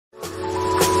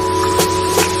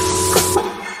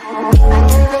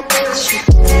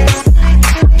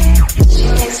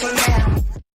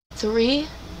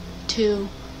2,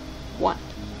 1.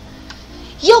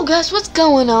 Yo guys, what's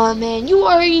going on, man? You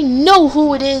already know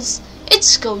who it is.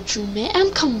 It's Drew, man. I'm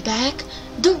coming back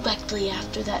directly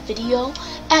after that video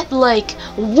at like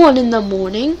 1 in the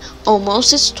morning.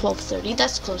 Almost. It's 12:30.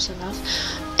 That's close enough.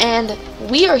 And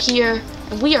we are here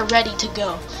and we are ready to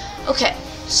go. Okay,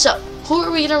 so who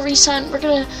are we gonna re-sign? We're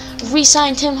gonna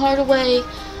re-sign Tim Hardaway,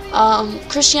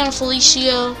 Cristiano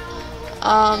Felicio,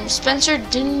 Spencer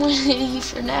Dinwiddie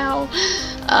for now.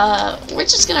 We're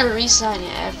just gonna re-sign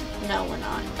it. No, we're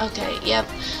not. Okay, yep.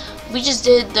 We just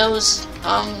did those.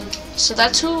 So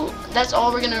that's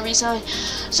all we're gonna re-sign.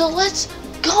 So let's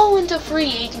go into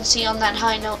free agency on that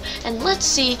high note, and let's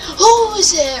see who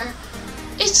is there.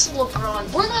 It's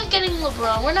LeBron. We're not getting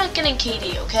LeBron. We're not getting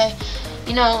KD. Okay,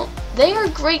 you know they are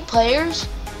great players,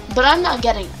 but I'm not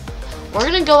getting them. We're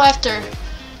gonna go after.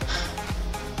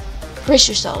 Brace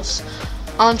yourselves,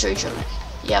 Andre Drummond.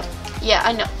 Yep. Yeah,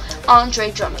 I know.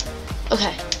 Andre Drummond.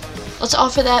 Okay. Let's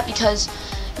offer that because,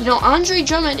 you know, Andre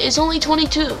Drummond is only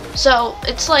 22. So,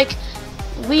 it's like,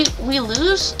 we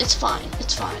lose, it's fine.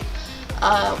 It's fine.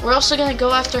 We're also going to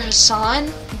go after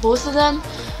Hassan, both of them.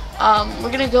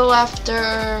 We're going to go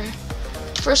after,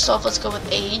 first off, let's go with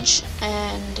age.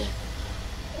 And,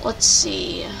 let's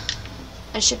see.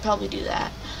 I should probably do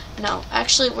that. No,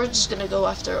 actually, we're just going to go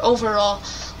after, overall,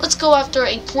 let's go after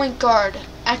a point guard.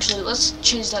 Actually, let's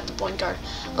change that to point guard.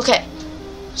 Okay.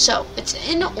 So, it's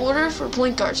in order for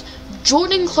point guards.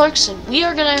 Jordan Clarkson, we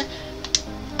are going to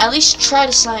at least try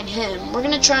to sign him. We're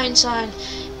going to try and sign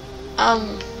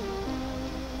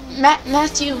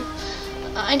Matthew.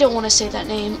 I don't want to say that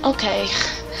name. Okay.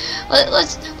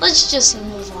 Let's just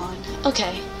move on.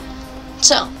 Okay.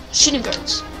 So, shooting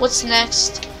guards. What's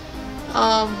next?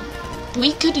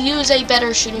 We could use a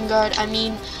better shooting guard. I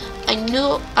mean, I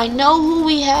know who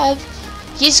we have.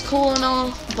 He's cool and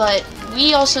all, but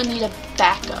we also need a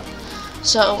backup.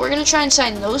 So we're gonna try and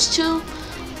sign those two,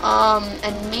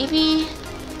 and maybe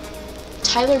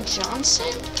Tyler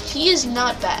Johnson. He is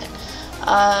not bad.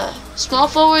 Small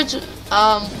forwards,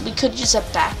 we could use a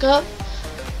backup.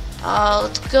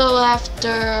 Let's go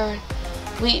after.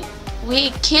 We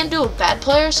can't do a bad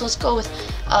player, so let's go with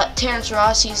Terrence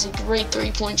Ross. He's a great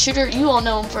 3-point shooter. You all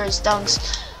know him for his dunks.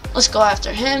 Let's go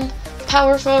after him.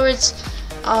 Power forwards.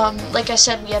 Like I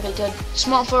said, we have a good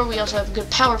small forward. We also have a good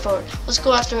power forward. Let's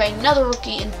go after another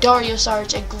rookie in Dario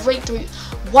Saric, a great 3.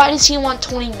 Why does he want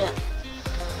 20 mil?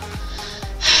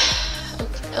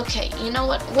 Okay, you know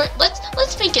what?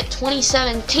 Let's make it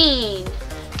 2017.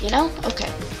 You know?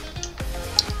 Okay.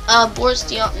 Boris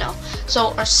Diop, no.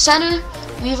 So our center,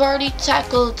 we've already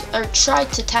tackled or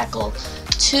tried to tackle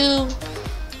 2.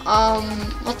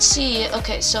 Let's see.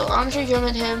 Okay, so Andre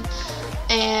Drummond, him,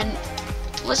 and.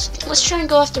 Let's try and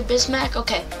go after Bismack.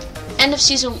 Okay, end of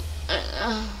season.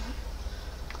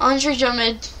 Andre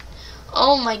Drummond.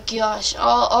 Oh my gosh,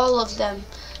 all of them.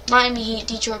 Miami Heat,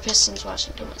 Detroit Pistons,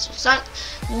 Washington Wizards.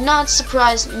 Not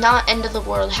surprised. Not end of the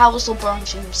world. How is LeBron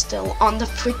James still on the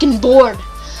freaking board?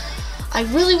 I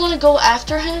really want to go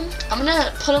after him. I'm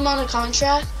gonna put him on a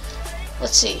contract.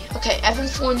 Let's see. Okay, Evan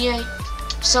Fournier,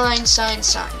 sign,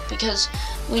 because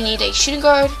we need a shooting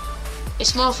guard, a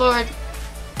small forward,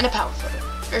 and a power forward.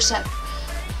 Or center.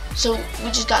 So we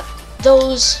just got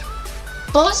those.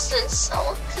 Boston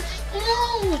Celtics.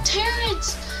 No,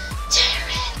 Terrence,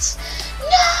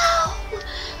 no.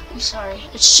 I'm sorry.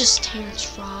 It's just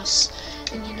Terrence Ross,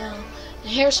 and you know,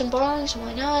 Harrison Barnes.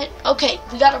 Why not? Okay,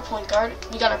 we got our point guard.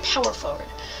 We got our power forward.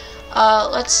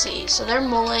 Let's see. So they're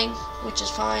mulling, which is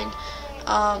fine.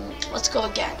 Let's go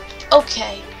again.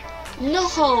 Okay. No.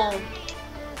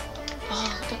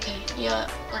 Oh, okay. Yeah,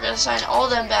 we're gonna sign all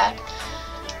them back.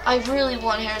 I really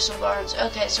want Harrison Barnes.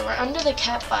 Okay, so we're under the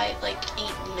cap by like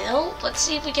 8 mil. Let's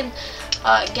see if we can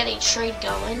get a trade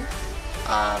going.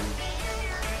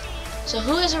 So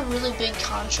who has a really big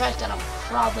contract that I'm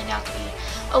probably not going to use?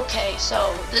 Okay,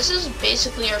 so this is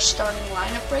basically our starting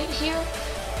lineup right here.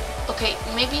 Okay,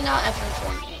 maybe not Evan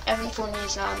Fournier. Evan Fournier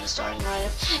is not in the starting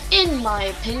lineup, in my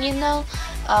opinion, though.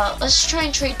 Let's try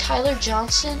and trade Tyler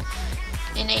Johnson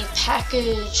in a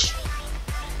package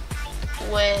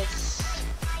with.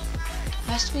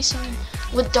 Has to be signed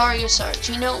with Dario Saric.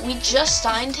 You know, we just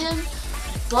signed him,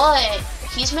 but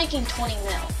he's making 20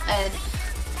 mil, and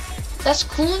that's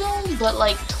cool though. But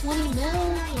like 20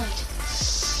 mil, like,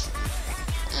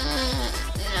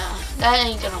 no, that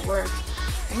ain't gonna work.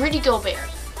 Rudy Gobert.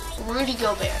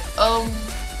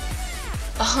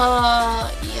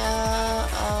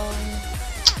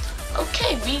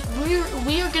 Okay,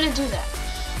 we are gonna do that.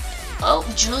 Oh,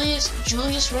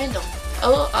 Julius Randle.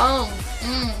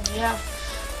 Yeah.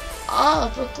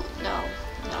 Brooklyn. No.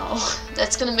 No,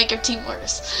 that's gonna make our team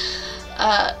worse.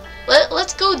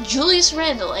 Let's go Julius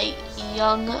Randle, a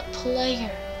young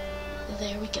player.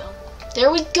 There we go.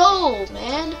 There we go,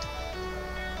 man.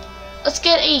 Let's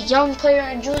get a young player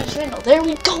in Julius Randle. There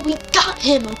we go. We got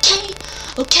him, okay?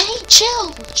 Okay,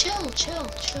 chill. Chill,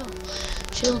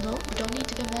 no, we don't need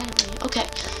to get mad at me. Okay,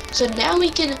 so now we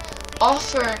can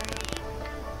offer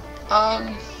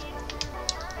a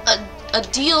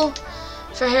deal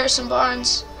for Harrison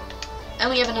Barnes, and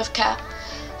we have enough cap.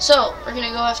 So we're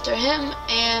gonna go after him,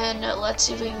 and let's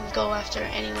see if we can go after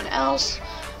anyone else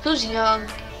who's young.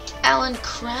 Alan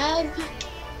Crabb,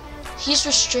 he's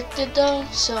restricted though,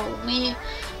 so we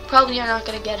probably are not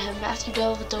gonna get him. Matthew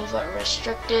Dellavedova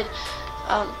restricted.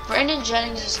 Brandon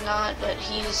Jennings is not, but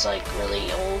he's like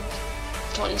really old.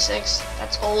 26,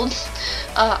 that's old.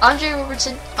 Andre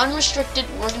Robertson, unrestricted.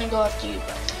 We're gonna go after you,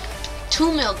 bro.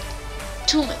 2 mil,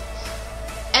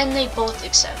 and they both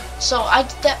accept. So I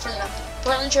did that for nothing.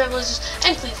 Portland Trailblazers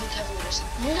and Cleveland Cavaliers.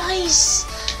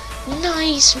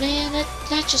 Nice, man.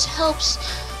 That just helps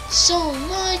so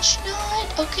much.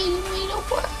 Not okay. You made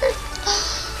it work.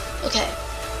 Okay.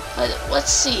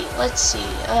 Let's see.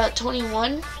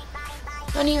 21.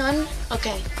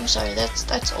 Okay. I'm sorry.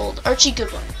 That's old. Archie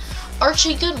Goodwin.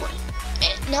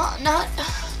 Not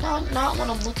what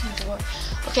I'm looking for.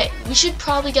 Okay. We should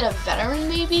probably get a veteran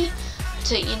maybe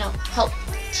to help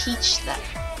teach them,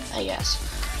 I guess.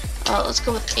 Let's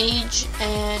go with age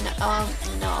and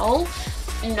no.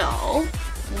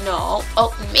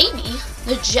 Oh, maybe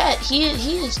the Jet. He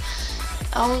is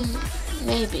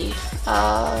maybe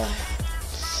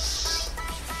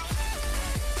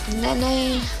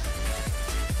Nene.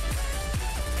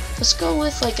 Let's go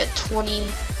with like a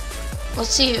 20.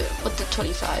 Let's see what the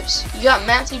 25s. You got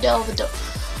Matthew Dellavedova.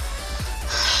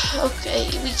 Okay,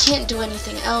 we can't do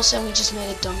anything else, and we just made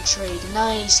a dumb trade.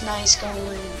 Nice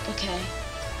going. Okay.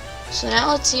 So now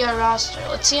let's see our roster.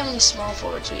 Let's see how many small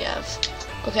forwards we have.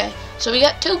 Okay, so we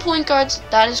got 2 point guards.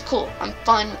 That is cool. I'm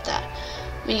fine with that.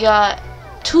 We got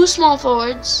 2 small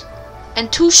forwards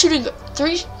and 2 shooting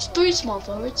guards. 3 small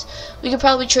forwards. We could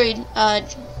probably trade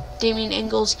Damian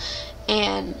Ingles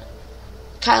and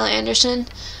Kyle Anderson.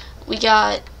 We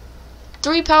got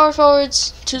 3 power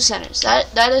forwards, 2 centers.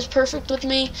 That is perfect with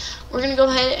me. We're gonna go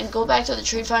ahead and go back to the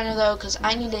trade finder though, because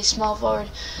I need a small forward.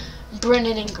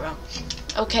 Brandon Ingram.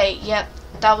 Okay, yep,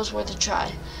 that was worth a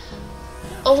try.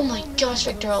 Oh my gosh,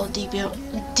 Victor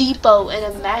Oladipo in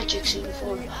a Magic's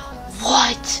uniform.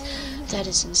 What? That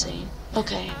is insane.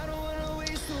 Okay.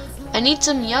 I need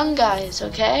some young guys,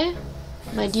 okay?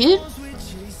 My dude?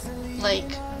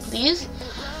 Like, these?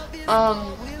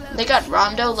 They got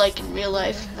Rondo, like, in real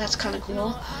life. That's kind of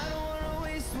cool.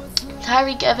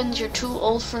 Tyreek Evans, you're too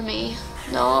old for me.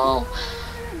 No.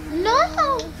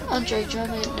 Andre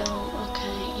Drummond, no.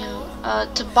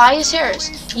 Tobias Harris.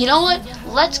 You know what?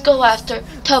 Let's go after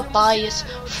Tobias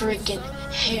freaking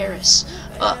Harris.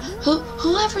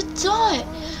 Whoever thought?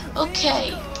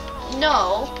 Okay,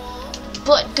 no,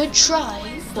 but good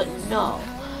try, but no.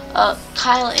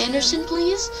 Kyle Anderson,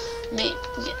 please.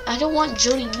 I don't want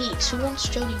Jody Meeks. Who wants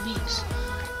Jody Meeks?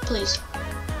 Please.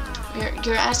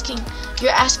 You're asking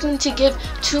to give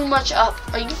too much up.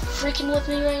 Are you freaking with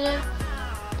me right now?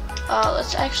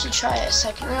 Let's actually try a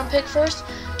 2nd round pick first.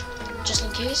 Just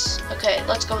in case. Okay,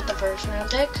 let's go with the 1st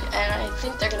round pick, and I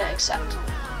think they're gonna accept.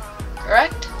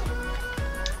 Correct?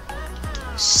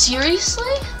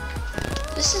 Seriously?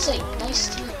 This is a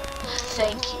nice deal.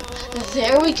 Thank you.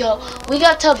 There we go. We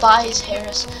got Tobias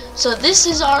Harris. So this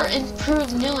is our new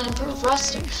and improved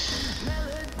roster.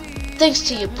 Thanks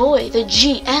to your boy, the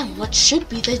GM. What should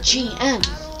be the GM?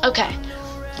 Okay.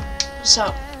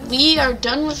 So we are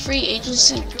done with free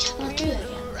agency. We cannot do that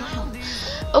again. Wow.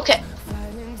 Okay.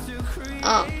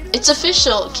 It's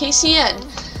official. KCN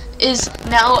is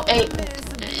now a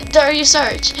Darius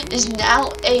Arch is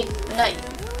now a Knight.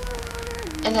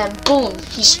 And then boom,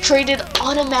 he's traded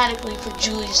automatically for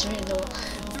Julius Randle.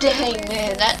 Dang,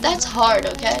 man, that's hard,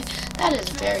 okay? That is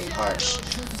very harsh.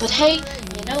 But hey,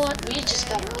 you know what? We just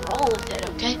gotta roll with it,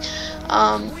 okay?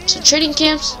 So trading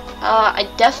camps, I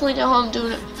definitely know how I'm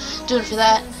doing for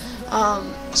that.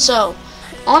 So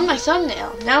on my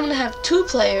thumbnail, now I'm gonna have 2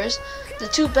 players, the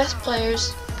 2 best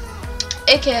players,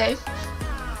 aka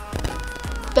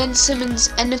Ben Simmons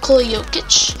and Nikola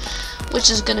Jokic, which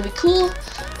is gonna be cool.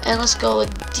 And let's go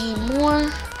with D Moore.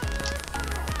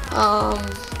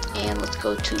 And let's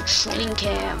go to training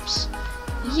camps.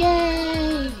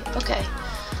 Yay! Okay.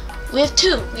 We have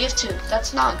two.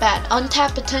 That's not bad.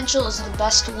 Untapped potential is the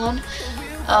best one.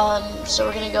 So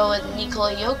we're gonna go with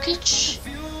Nikola Jokic.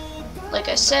 Like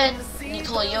I said,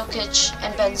 Nikola Jokic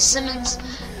and Ben Simmons.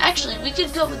 Actually, we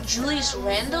could go with Julius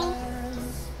Randle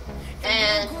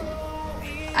and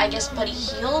I guess Buddy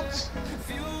Hield.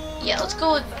 Yeah, let's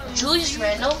go with Julius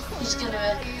Randle. He's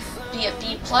gonna be a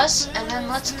B+, and then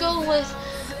let's go with,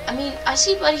 I mean, I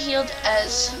see Buddy Hield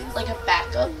as like a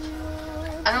backup.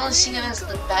 I don't really see him as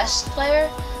the best player,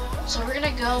 so we're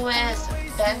gonna go with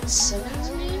Ben Simmons,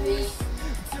 maybe?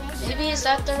 Maybe is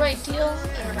that the right deal, or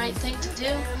the right thing to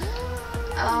do?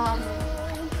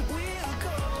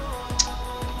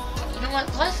 You know what,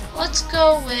 let's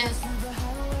go with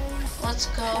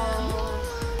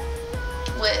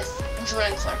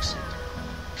Jordan Clarkson.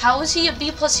 How is he a B+?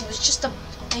 He was just a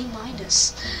A-.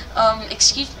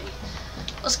 Excuse me.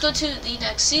 Let's go to the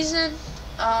next season.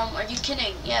 Are you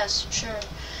kidding? Yes, sure.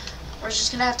 We're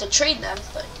just gonna have to trade them,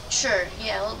 but sure,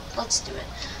 yeah, let's do it.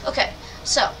 Okay,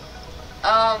 so,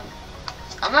 I'm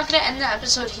not gonna end the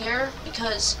episode here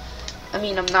because, I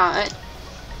mean, I'm not,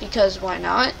 because why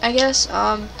not, I guess.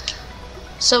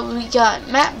 So we got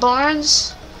Matt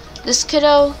Barnes, this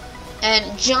kiddo,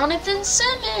 and Jonathan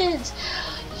Simmons.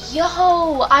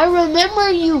 Yo, I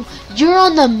remember you. You're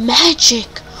on the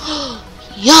Magic.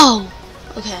 Yo.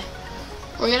 Okay.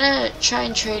 We're gonna try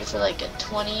and trade for like a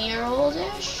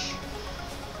 20-year-old-ish.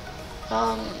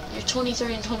 You're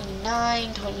 23 and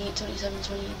 29, 28, 27,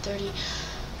 28, 30,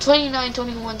 29,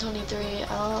 21, 23.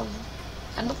 I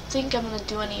don't think I'm gonna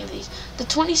do any of these. The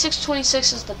 26,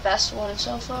 26 is the best one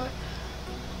so far.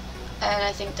 And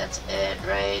I think that's it,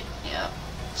 right? Yeah.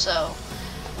 So,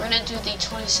 we're gonna do the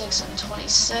 26 and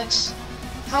 26.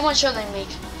 How much are they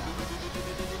making?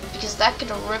 Because that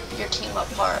could rip your team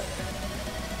apart.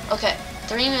 Okay,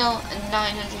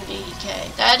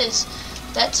 3,980,000.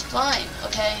 That's fine,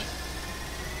 okay?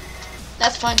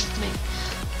 That's fine with me.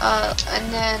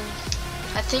 And then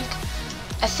I think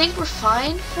we're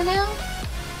fine for now.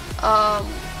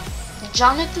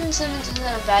 Jonathan Simmons isn't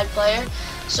a bad player.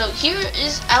 So here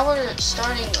is our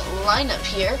starting lineup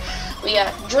here. We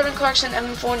got Jordan Clarkson,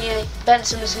 Evan Fournier, Ben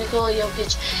Simmons, Nikola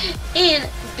Jokic, and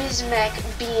Bismack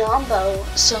Biyombo.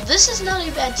 So this is not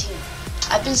a bad team.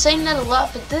 I've been saying that a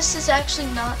lot, but this is actually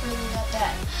not really that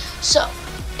bad. So,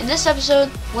 in this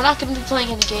episode, we're not going to be playing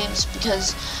any games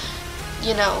because,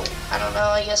 you know, I don't know,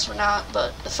 I guess we're not.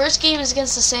 But the first game is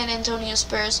against the San Antonio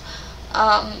Spurs.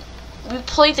 We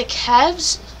play the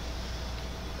Cavs,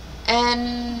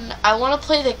 and I want to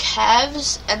play the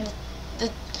Cavs, and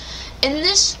in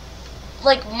this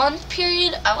like month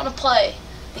period, I want to play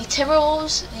the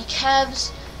Timberwolves, the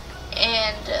Cavs,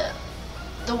 and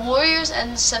the Warriors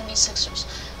and the 76ers.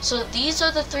 So these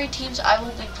are the 3 teams I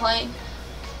will be playing,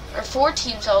 or 4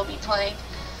 teams I will be playing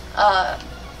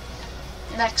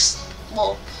next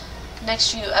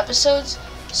few episodes.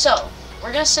 So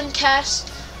we're gonna simcast.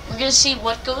 We're gonna see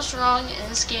what goes wrong in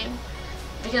this game,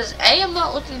 because I'm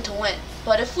not looking to win,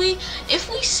 but if we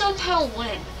somehow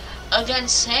win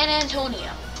against San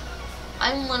Antonio,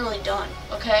 I'm literally done.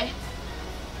 Okay,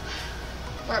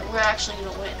 we're actually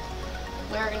gonna win.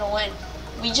 We're gonna win.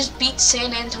 We just beat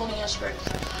San Antonio Spurs.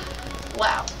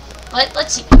 Wow.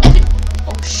 Let's see.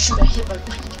 Oh shoot! I hit my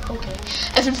mic. Okay.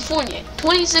 Evan Fournier,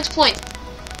 26 points.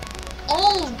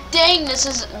 Oh dang! This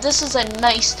is a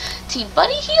nice team.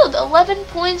 Buddy Hield, 11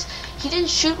 points. He didn't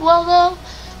shoot well though,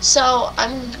 so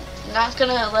I'm not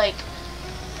gonna like.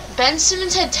 Ben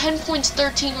Simmons had 10 points,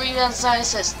 13 rebounds, 9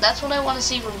 assists. That's what I want to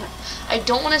see from him. I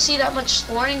don't want to see that much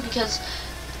scoring because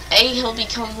he'll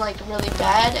become like really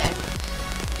bad, and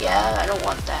yeah, I don't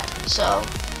want that. So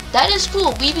that is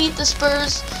cool. We beat the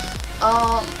Spurs.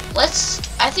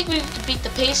 I think we can beat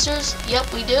the Pacers.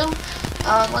 Yep, we do.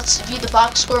 Let's view the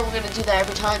box score. We're gonna do that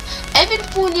every time. Evan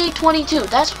Fournier, 22.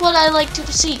 That's what I like to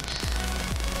see.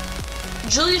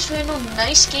 Julius Randle,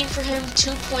 nice game for him.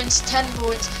 2 points, 10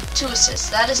 boards, 2 assists.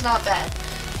 That is not bad.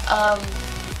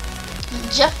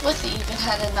 Jeff Withey even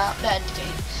had a not bad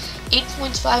game. 8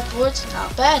 points, 5 boards,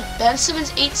 not bad. Ben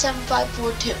Simmons, 8, 7, 5,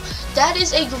 4, 2. That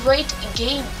is a great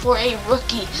game for a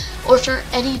rookie, or for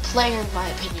any player in my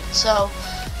opinion. So,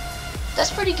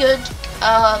 that's pretty good.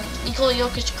 Nikola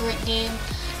Jokic, great game.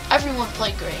 Everyone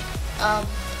played great.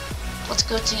 Let's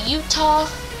go to Utah.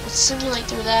 Let's simulate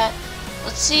through that.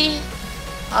 Let's see.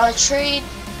 Trade.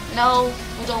 No,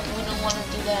 we don't want to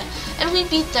do that. And we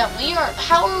beat them.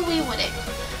 How are we winning?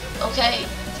 Okay.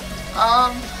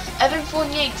 Evan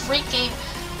Fournier, great game.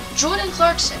 Jordan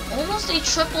Clarkson, almost a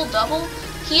triple-double.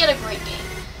 He had a great game.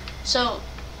 So,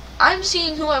 I'm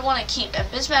seeing who I want to keep, and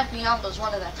Bismack Biyombo is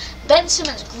one of them. Ben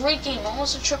Simmons, great game,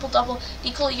 almost a triple-double.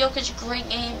 Nikola Jokic, great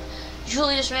game.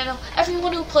 Julius Randle,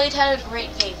 everyone who played had a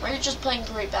great game. We're just playing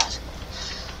great basketball.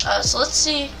 So let's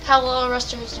see how well our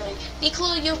roster is doing.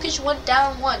 Nikola Jokic went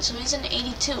down 1, so he's an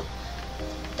 82.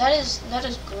 That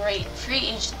is great. Free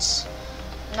agents.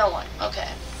 No one. Okay.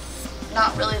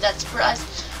 Not really that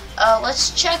surprised.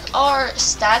 Let's check our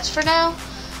stats for now.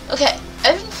 Okay,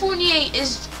 Evan Fournier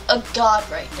is a god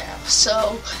right now,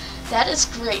 so that is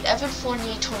great. Evan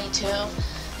Fournier 22.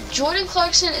 Jordan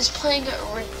Clarkson is playing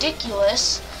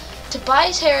ridiculous.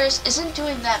 Tobias Harris isn't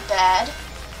doing that bad.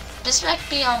 Bismack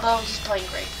Biyombo, he's playing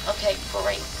great. Okay,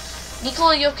 great.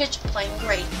 Nikola Jokic playing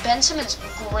great. Ben Simmons,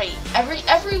 great.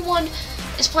 Everyone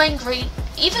is playing great.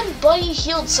 Even Buddy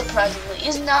Hield, surprisingly,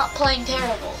 is not playing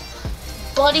terrible.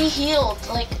 Buddy Hield,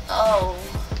 like, oh.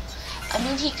 I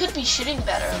mean, he could be shooting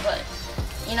better, but,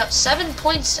 you know, 7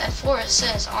 points and 4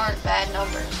 assists aren't bad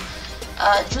numbers.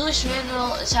 Julius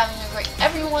Randle is having a great,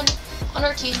 everyone on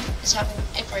our team is having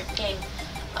a great game.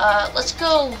 Let's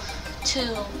go to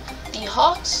the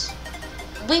Hawks.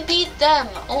 We beat them.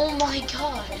 Oh my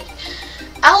god.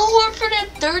 Al Horford at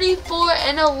 34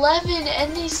 and 11,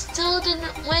 and they still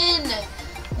didn't win.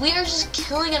 We are just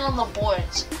killing it on the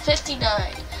boards.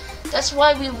 59. That's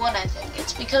why we won, I think.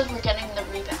 It's because we're getting the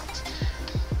rebounds.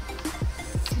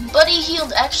 Buddy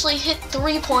Hield actually hit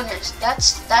 3-pointers.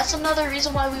 That's another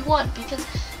reason why we won, because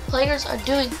players are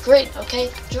doing great, okay?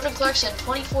 Jordan Clarkson,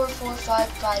 24, 4, 5,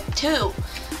 5, 2.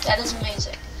 That is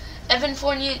amazing. Evan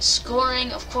Fournier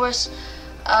scoring, of course.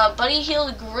 Buddy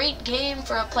Hield, great game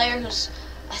for a player who's,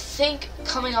 I think,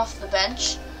 coming off the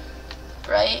bench,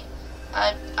 right?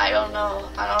 I don't know.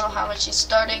 I don't know how much he's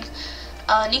starting.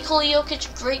 Nikola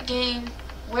Jokic, great game.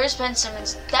 Where's Ben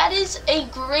Simmons? That is a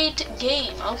great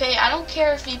game, okay? I don't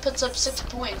care if he puts up 6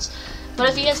 points, but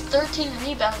if he has 13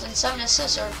 rebounds and 7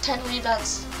 assists, or 10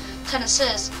 rebounds, 10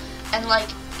 assists, and like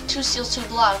 2 steals, 2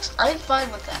 blocks, I'm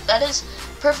fine with that. That is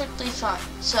perfectly fine.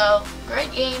 So,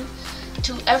 great game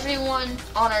to everyone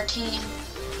on our team.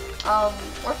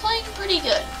 We're playing pretty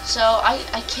good, so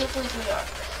I can't believe we are.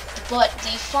 But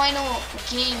the final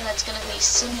game that's going to be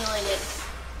simulated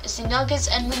is the Nuggets,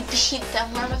 and we beat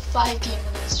them. We're on a 5-game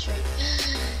winning streak.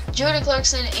 Jordan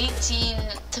Clarkson, 18,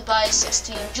 Tobias,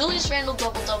 16, Julius Randle,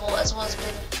 double-double, as well as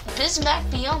Bismack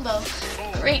Biyombo.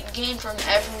 Great game from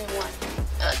everyone.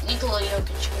 Nikola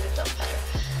Jokic could have done better.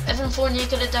 Evan Fournier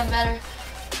could have done better.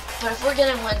 But if we're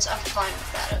getting wins, I'm fine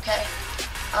with that, okay?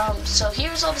 So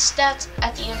here's all the stats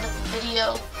at the end of the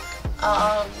video.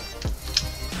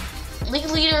 League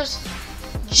leaders,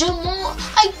 Jamal,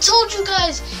 I told you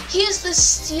guys, he is the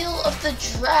steal of the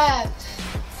draft.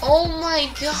 Oh my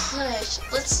gosh.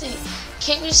 Let's see.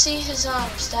 Can't you see his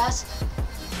stats?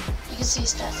 You can see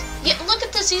his stats. Yeah, look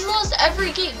at this. He's lost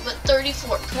every game, but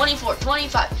 34, 24,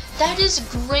 25. That is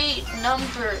great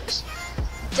numbers.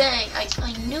 Dang, I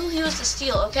knew he was the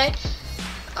steal, okay?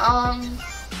 Can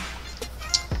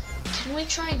we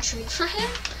try and trade for him?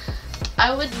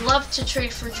 I would love to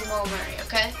trade for Jamal Murray,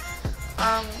 okay?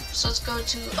 So let's go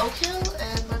to Oak Hill,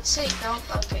 and let's see. No,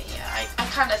 okay, yeah, I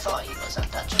kind of thought he was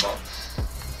untouchable.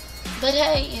 But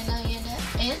hey, you know,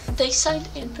 and they signed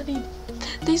Anthony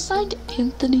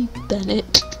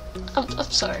Bennett.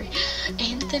 I'm sorry.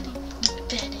 Anthony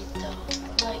Bennett,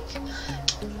 though. Like,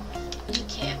 you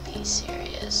can't be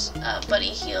serious. Buddy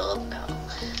Hield, no.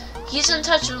 He's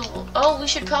untouchable. Oh, we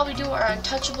should probably do our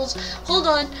untouchables. Hold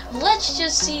on. Let's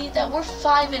just see that we're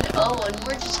 5-0 and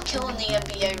we're just killing the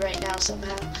NBA right now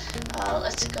somehow.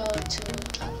 Let's go to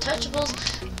untouchables.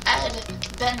 Add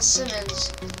Ben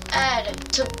Simmons. Add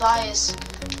Tobias.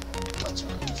 What's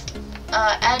wrong?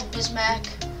 Add Bismack.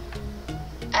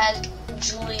 Add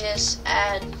Julius.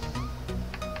 Add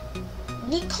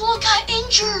Nikola got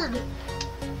injured.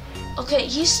 Okay,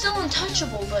 he's still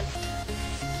untouchable, but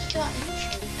he got injured.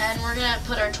 And we're gonna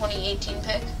put our 2018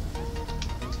 pick.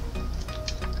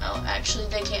 Oh, actually,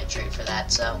 they can't trade for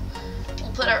that, so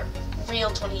we'll put our real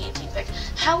 2018 pick.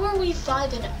 How are we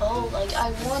 5-0? Like,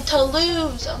 I want to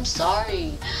lose. I'm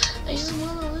sorry. I just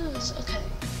want to lose. Okay.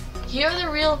 Here are the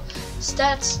real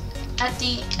stats at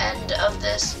the end of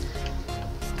this.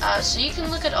 So you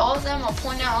can look at all of them. I'll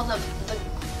point out all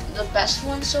the best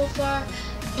ones so far.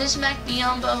 Bismack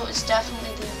Biyombo is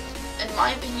definitely, in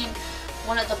my opinion,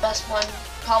 one of the best ones.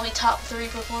 Probably top 3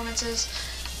 performances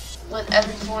with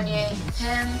Evan Fournier,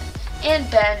 him, and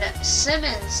Ben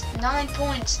Simmons. 9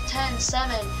 points, 10,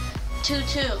 7, 2,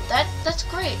 2. That's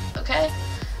great, okay?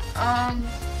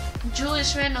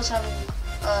 Julius Randle's having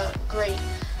great.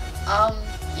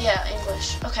 Yeah,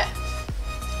 English. Okay.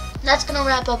 That's gonna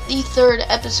wrap up the 3rd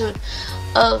episode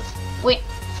of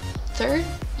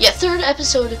third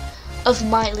episode of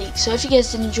my league. So if you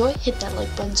guys did enjoy, hit that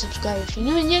like button, subscribe if you're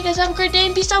new, and yeah, guys, have a great day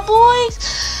and peace out, boys.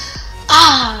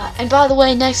 And by the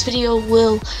way, next video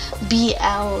will be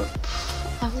out,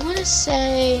 I want to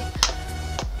say,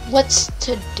 what's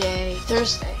today?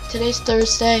 Thursday. Today's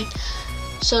Thursday.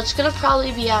 So it's gonna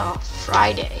probably be out on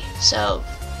Friday. So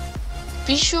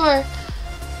be sure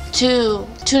to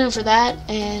tune in for that.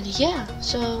 And yeah,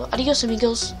 so adios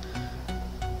amigos.